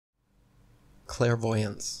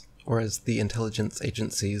Clairvoyance, or as the intelligence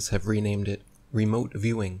agencies have renamed it, remote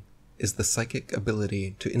viewing, is the psychic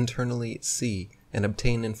ability to internally see and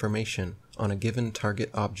obtain information on a given target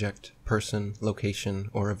object, person, location,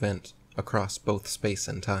 or event across both space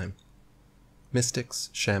and time. Mystics,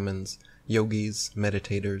 shamans, yogis,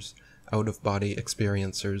 meditators, out-of-body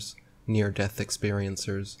experiencers, near-death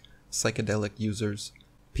experiencers, psychedelic users,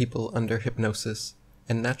 people under hypnosis,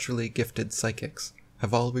 and naturally gifted psychics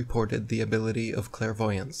have all reported the ability of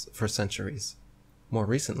clairvoyance for centuries. More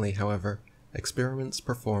recently, however, experiments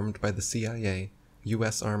performed by the CIA,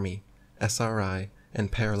 U.S. Army, SRI,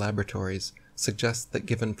 and PEAR laboratories suggest that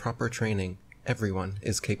given proper training, everyone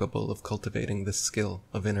is capable of cultivating this skill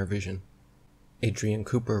of inner vision. Adrian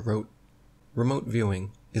Cooper wrote, "Remote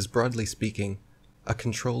viewing is, broadly speaking, a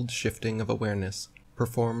controlled shifting of awareness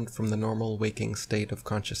performed from the normal waking state of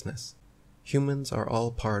consciousness. Humans are all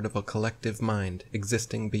part of a collective mind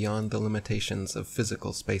existing beyond the limitations of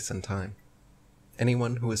physical space and time.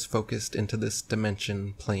 Anyone who is focused into this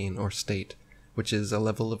dimension, plane, or state, which is a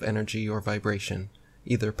level of energy or vibration,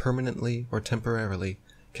 either permanently or temporarily,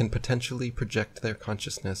 can potentially project their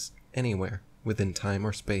consciousness anywhere within time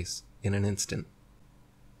or space in an instant.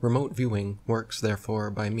 Remote viewing works therefore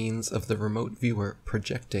by means of the remote viewer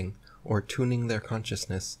projecting or tuning their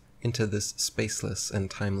consciousness into this spaceless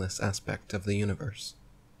and timeless aspect of the universe."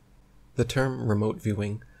 The term remote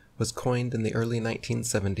viewing was coined in the early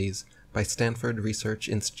 1970s by Stanford Research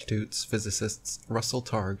Institute's physicists Russell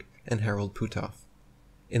Targ and Harold Puthoff.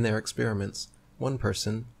 In their experiments, one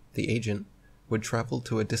person, the agent, would travel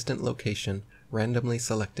to a distant location randomly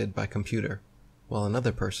selected by computer, while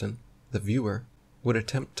another person, the viewer, would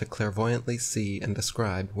attempt to clairvoyantly see and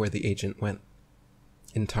describe where the agent went.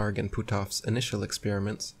 In Targ and Puthoff's initial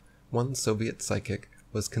experiments, one Soviet psychic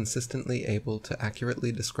was consistently able to accurately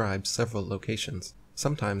describe several locations,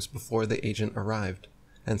 sometimes before the agent arrived,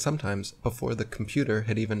 and sometimes before the computer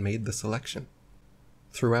had even made the selection.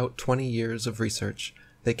 Throughout 20 years of research,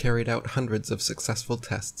 they carried out hundreds of successful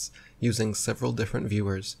tests using several different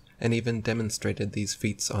viewers, and even demonstrated these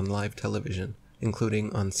feats on live television,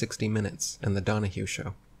 including on 60 Minutes and The Donahue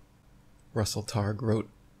Show. Russell Targ wrote,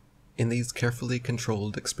 "In these carefully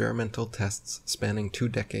controlled experimental tests spanning 2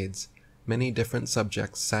 decades, many different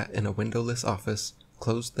subjects sat in a windowless office,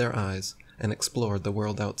 closed their eyes, and explored the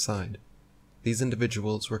world outside. These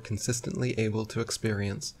individuals were consistently able to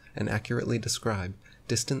experience and accurately describe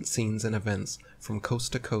distant scenes and events from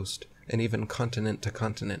coast to coast and even continent to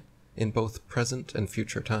continent in both present and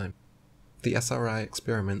future time. The SRI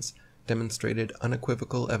experiments demonstrated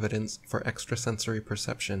unequivocal evidence for extrasensory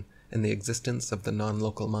perception and the existence of the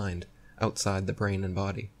non-local mind outside the brain and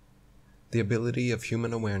body. The ability of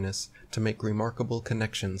human awareness to make remarkable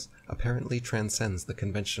connections apparently transcends the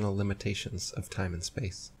conventional limitations of time and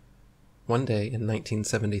space." One day in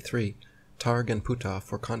 1973, Targ and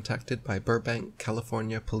Puthoff were contacted by Burbank,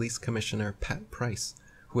 California Police Commissioner Pat Price,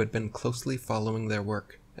 who had been closely following their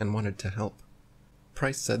work and wanted to help.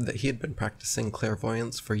 Price said that he had been practicing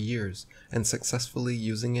clairvoyance for years and successfully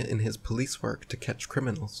using it in his police work to catch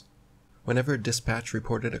criminals. Whenever dispatch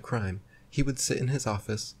reported a crime, he would sit in his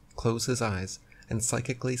office, close his eyes, and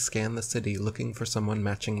psychically scan the city looking for someone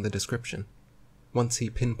matching the description. Once he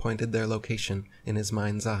pinpointed their location in his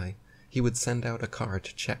mind's eye, he would send out a car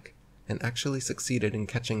to check, and actually succeeded in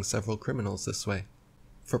catching several criminals this way.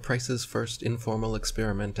 For Price's first informal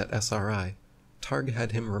experiment at SRI, Targ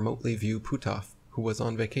had him remotely view Puthoff, who was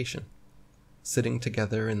on vacation. Sitting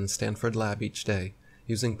together in the Stanford lab each day,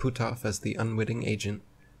 using Puthoff as the unwitting agent,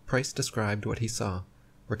 Price described what he saw,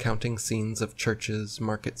 recounting scenes of churches,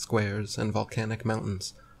 market squares, and volcanic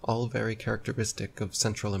mountains, all very characteristic of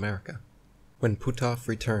Central America. When Puthoff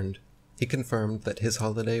returned, he confirmed that his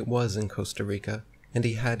holiday was in Costa Rica, and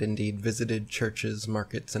he had indeed visited churches,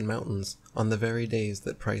 markets, and mountains on the very days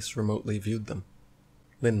that Price remotely viewed them.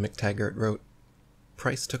 Lynn McTaggart wrote,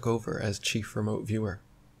 "Price took over as chief remote viewer.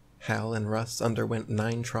 Hal and Russ underwent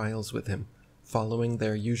 9 trials with him, following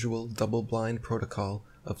their usual double-blind protocol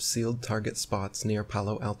of sealed target spots near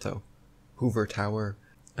Palo Alto, Hoover Tower,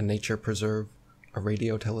 a nature preserve, a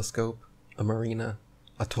radio telescope, a marina,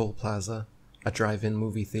 a toll plaza, a drive-in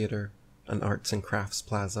movie theater, an arts and crafts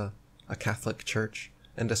plaza, a Catholic church,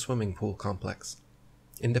 and a swimming pool complex.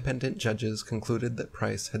 Independent judges concluded that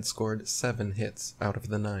Price had scored 7 hits out of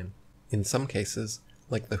the 9. In some cases,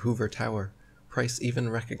 like the Hoover Tower, Price even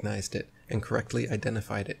recognized it and correctly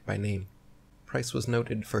identified it by name. Price was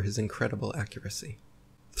noted for his incredible accuracy.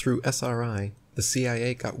 Through SRI, the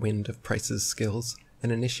CIA got wind of Price's skills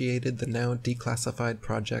and initiated the now declassified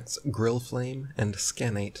projects Grill Flame and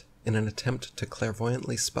Scanate in an attempt to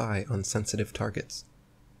clairvoyantly spy on sensitive targets.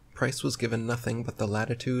 Price was given nothing but the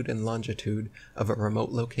latitude and longitude of a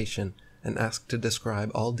remote location and asked to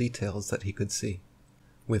describe all details that he could see.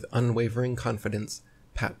 With unwavering confidence,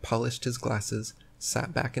 Pat polished his glasses,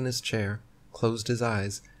 sat back in his chair, closed his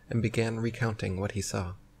eyes, and began recounting what he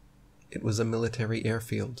saw. It was a military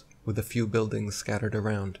airfield, with a few buildings scattered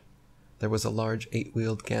around. There was a large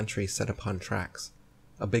 8-wheeled gantry set upon tracks,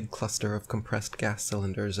 a big cluster of compressed gas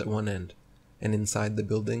cylinders at one end, and inside the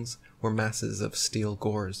buildings were masses of steel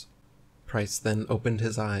gores. Price then opened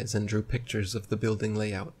his eyes and drew pictures of the building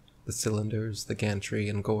layout, the cylinders, the gantry,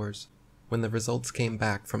 and gores. When the results came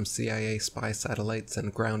back from CIA spy satellites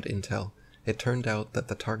and ground intel, it turned out that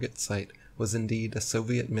the target site was indeed a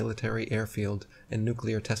Soviet military airfield and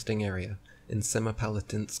nuclear testing area in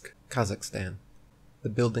Semipalatinsk, Kazakhstan. The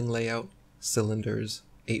building layout, cylinders,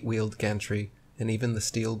 8-wheeled gantry, and even the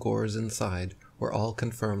steel gores inside were all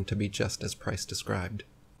confirmed to be just as Price described.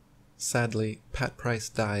 Sadly, Pat Price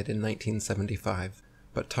died in 1975,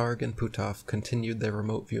 but Targ and Puthoff continued their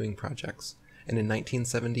remote viewing projects, and in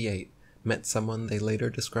 1978 met someone they later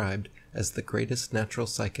described as the greatest natural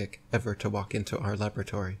psychic ever to walk into our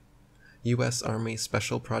laboratory. U.S. Army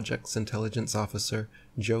Special Projects Intelligence Officer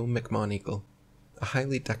Joe McMoneagle. A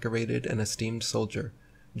highly decorated and esteemed soldier,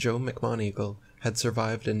 Joe McMoneagle had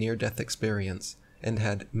survived a near-death experience and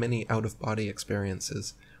had many out-of-body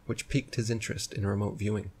experiences, which piqued his interest in remote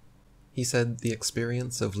viewing. He said the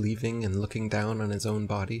experience of leaving and looking down on his own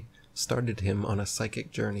body started him on a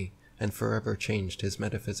psychic journey and forever changed his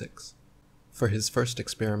metaphysics. For his first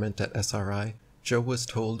experiment at SRI, Joe was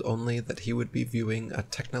told only that he would be viewing a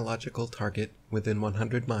technological target within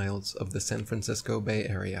 100 miles of the San Francisco Bay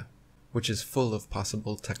Area, which is full of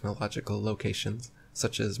possible technological locations,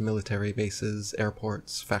 such as military bases,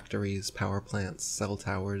 airports, factories, power plants, cell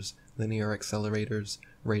towers, linear accelerators,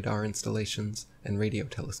 radar installations, and radio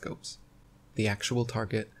telescopes. The actual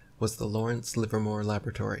target was the Lawrence Livermore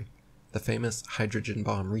Laboratory, the famous hydrogen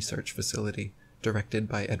bomb research facility directed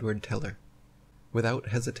by Edward Teller. Without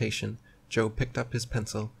hesitation, Joe picked up his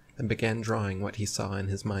pencil and began drawing what he saw in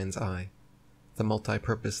his mind's eye. The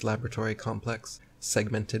multi-purpose laboratory complex,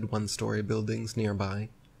 segmented one-story buildings nearby,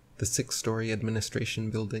 the 6-story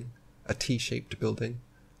administration building, a T-shaped building,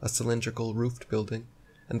 a cylindrical roofed building,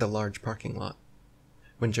 and a large parking lot.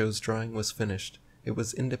 When Joe's drawing was finished, it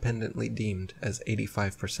was independently deemed as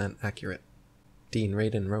 85% accurate. Dean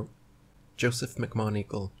Radin wrote, Joseph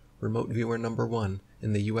McMoneagle, remote viewer number 1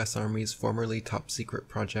 in the U.S. Army's formerly top-secret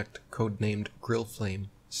project codenamed Grill Flame,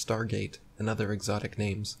 Stargate, and other exotic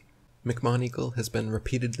names. McMoneagle has been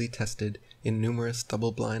repeatedly tested in numerous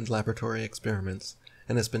double-blind laboratory experiments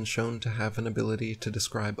and has been shown to have an ability to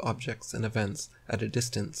describe objects and events at a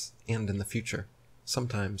distance and in the future,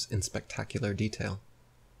 sometimes in spectacular detail.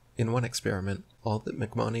 In one experiment, all that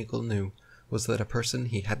McMoneagle knew was that a person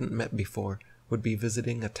he hadn't met before would be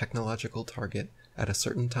visiting a technological target at a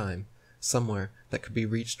certain time, somewhere that could be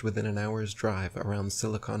reached within an hour's drive around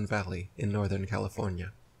Silicon Valley in Northern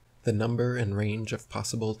California. The number and range of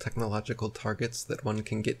possible technological targets that one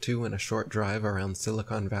can get to in a short drive around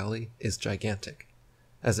Silicon Valley is gigantic.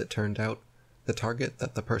 As it turned out, the target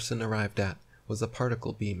that the person arrived at was a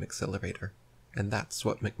particle beam accelerator, and that's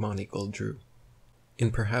what McMoneagle drew.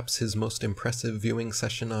 In perhaps his most impressive viewing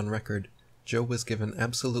session on record, Joe was given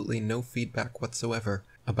absolutely no feedback whatsoever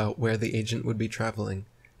about where the agent would be traveling,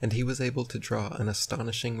 and he was able to draw an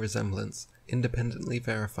astonishing resemblance, independently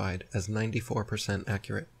verified as 94%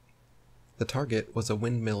 accurate. The target was a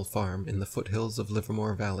windmill farm in the foothills of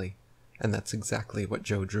Livermore Valley, and that's exactly what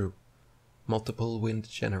Joe drew. Multiple wind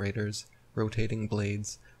generators, rotating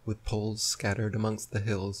blades, with poles scattered amongst the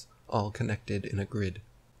hills, all connected in a grid.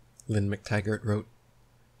 Lynn McTaggart wrote,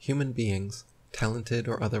 Human beings, talented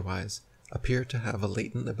or otherwise, appear to have a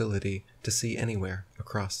latent ability to see anywhere,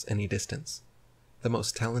 across any distance. The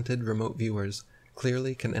most talented remote viewers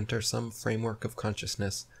clearly can enter some framework of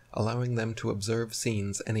consciousness, allowing them to observe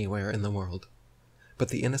scenes anywhere in the world. But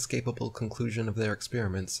the inescapable conclusion of their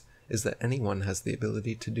experiments is that anyone has the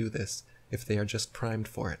ability to do this if they are just primed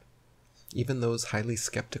for it, even those highly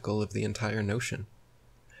skeptical of the entire notion.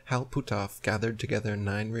 Hal Puthoff gathered together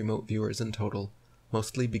 9 remote viewers in total,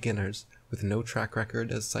 mostly beginners with no track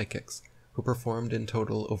record as psychics, who performed in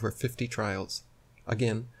total over 50 trials.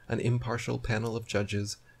 Again, an impartial panel of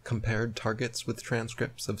judges compared targets with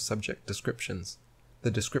transcripts of subject descriptions.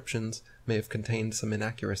 The descriptions may have contained some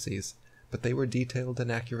inaccuracies, but they were detailed and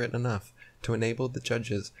accurate enough to enable the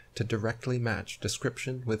judges to directly match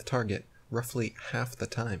description with target roughly half the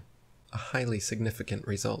time, a highly significant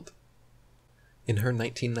result. In her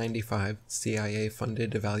 1995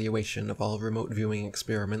 CIA-funded evaluation of all remote viewing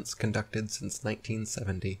experiments conducted since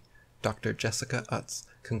 1970, Dr. Jessica Utz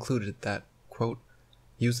concluded that, quote,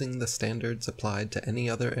 using the standards applied to any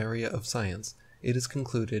other area of science, it is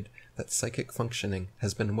concluded that psychic functioning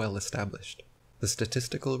has been well established. The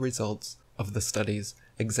statistical results of the studies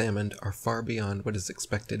examined are far beyond what is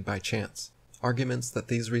expected by chance. Arguments that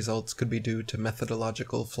these results could be due to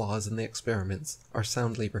methodological flaws in the experiments are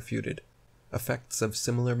soundly refuted. Effects of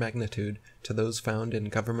similar magnitude to those found in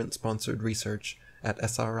government-sponsored research at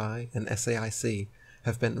SRI and SAIC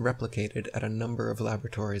have been replicated at a number of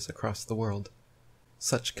laboratories across the world.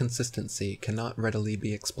 Such consistency cannot readily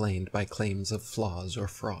be explained by claims of flaws or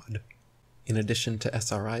fraud. In addition to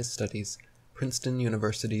SRI's studies, Princeton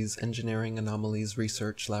University's Engineering Anomalies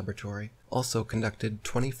Research Laboratory also conducted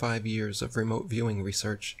 25 years of remote viewing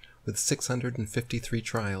research with 653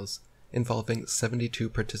 trials involving 72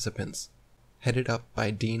 participants. Headed up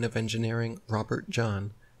by Dean of Engineering Robert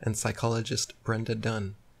John and psychologist Brenda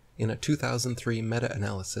Dunn, in a 2003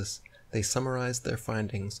 meta-analysis, they summarized their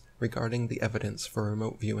findings regarding the evidence for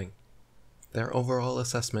remote viewing. Their overall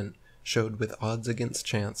assessment showed with odds against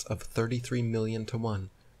chance of 33 million to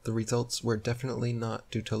 1, the results were definitely not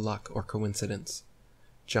due to luck or coincidence.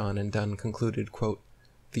 John and Dunn concluded, quote,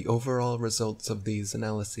 the overall results of these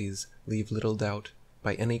analyses leave little doubt,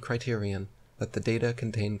 by any criterion, that the data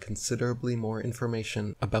contain considerably more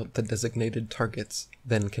information about the designated targets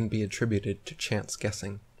than can be attributed to chance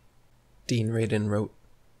guessing. Dean Radin wrote,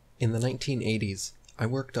 in the 1980s, I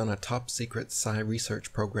worked on a top-secret psi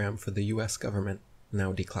research program for the U.S. government,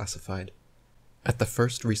 now declassified. At the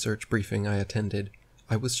first research briefing I attended,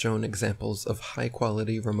 I was shown examples of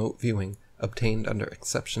high-quality remote viewing obtained under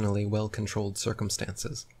exceptionally well-controlled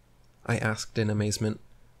circumstances. I asked in amazement,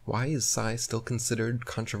 why is psi still considered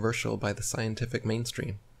controversial by the scientific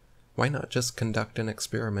mainstream? Why not just conduct an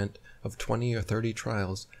experiment of 20 or 30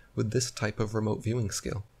 trials with this type of remote viewing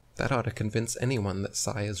skill? That ought to convince anyone that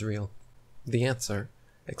psi is real. The answer,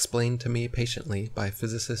 explained to me patiently by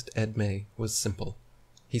physicist Ed May, was simple.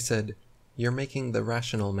 He said, you're making the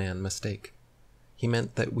rational man mistake. He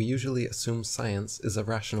meant that we usually assume science is a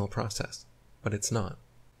rational process, but it's not.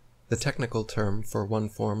 The technical term for one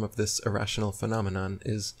form of this irrational phenomenon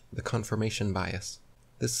is the confirmation bias.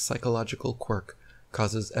 This psychological quirk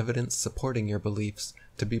causes evidence supporting your beliefs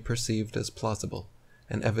to be perceived as plausible,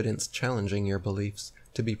 and evidence challenging your beliefs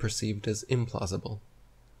to be perceived as implausible.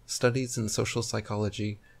 Studies in social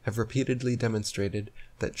psychology have repeatedly demonstrated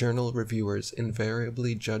that journal reviewers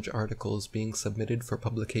invariably judge articles being submitted for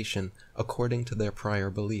publication according to their prior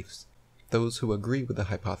beliefs. Those who agree with the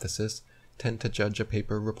hypothesis tend to judge a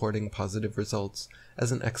paper reporting positive results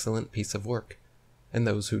as an excellent piece of work, and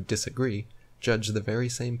those who disagree judge the very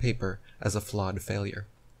same paper as a flawed failure.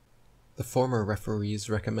 The former referees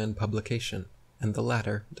recommend publication, and the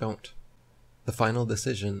latter don't. The final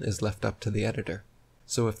decision is left up to the editor.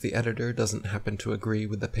 So if the editor doesn't happen to agree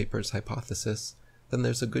with the paper's hypothesis, then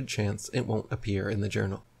there's a good chance it won't appear in the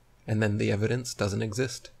journal. And then the evidence doesn't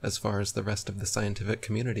exist as far as the rest of the scientific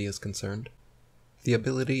community is concerned. The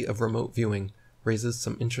ability of remote viewing raises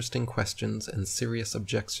some interesting questions and serious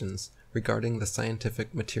objections regarding the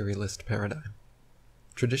scientific materialist paradigm.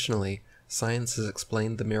 Traditionally, science has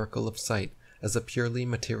explained the miracle of sight as a purely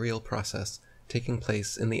material process taking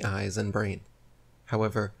place in the eyes and brain.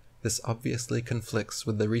 However, this obviously conflicts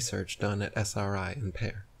with the research done at SRI and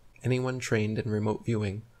PEAR. Anyone trained in remote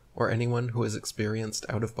viewing, or anyone who has experienced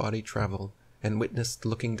out-of-body travel and witnessed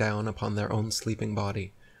looking down upon their own sleeping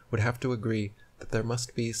body, would have to agree that there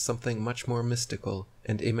must be something much more mystical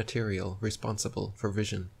and immaterial responsible for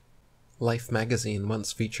vision. Life magazine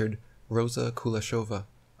once featured Rosa Kuleshova,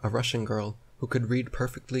 a Russian girl who could read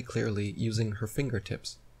perfectly clearly using her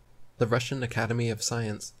fingertips. The Russian Academy of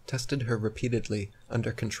Science tested her repeatedly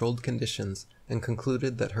under controlled conditions and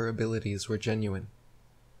concluded that her abilities were genuine.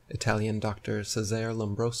 Italian Dr. Cesare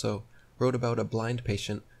Lombroso wrote about a blind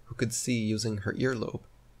patient who could see using her earlobe.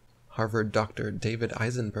 Harvard Dr. David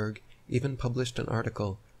Eisenberg even published an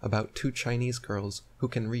article about 2 Chinese girls who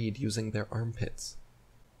can read using their armpits.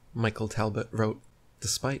 Michael Talbot wrote,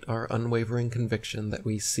 despite our unwavering conviction that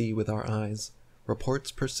we see with our eyes,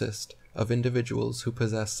 reports persist of individuals who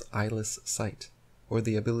possess eyeless sight, or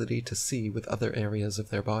the ability to see with other areas of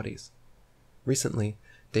their bodies. Recently,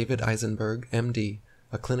 David Eisenberg, MD,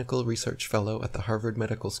 a clinical research fellow at the Harvard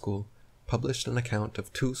Medical School, published an account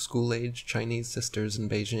of 2 school-age Chinese sisters in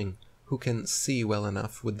Beijing who can see well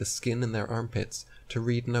enough with the skin in their armpits to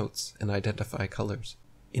read notes and identify colors.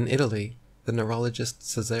 In Italy, the neurologist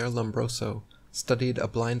Cesare Lombroso studied a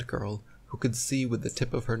blind girl who could see with the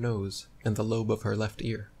tip of her nose and the lobe of her left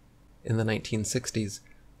ear. In the 1960s,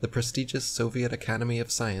 the prestigious Soviet Academy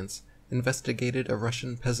of Science investigated a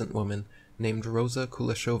Russian peasant woman named Rosa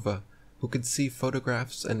Kuleshova who could see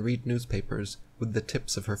photographs and read newspapers with the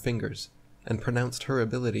tips of her fingers, and pronounced her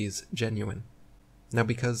abilities genuine. Now,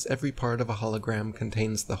 because every part of a hologram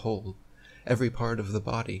contains the whole, every part of the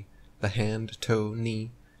body, the hand, toe,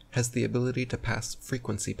 knee, has the ability to pass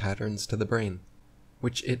frequency patterns to the brain,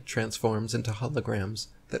 which it transforms into holograms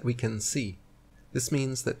that we can see. This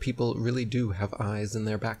means that people really do have eyes in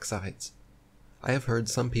their backsides. I have heard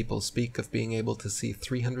some people speak of being able to see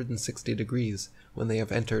 360 degrees when they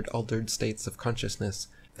have entered altered states of consciousness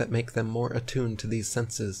that make them more attuned to these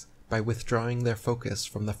senses by withdrawing their focus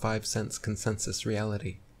from the five-sense consensus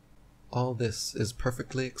reality. All this is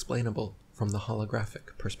perfectly explainable from the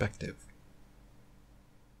holographic perspective.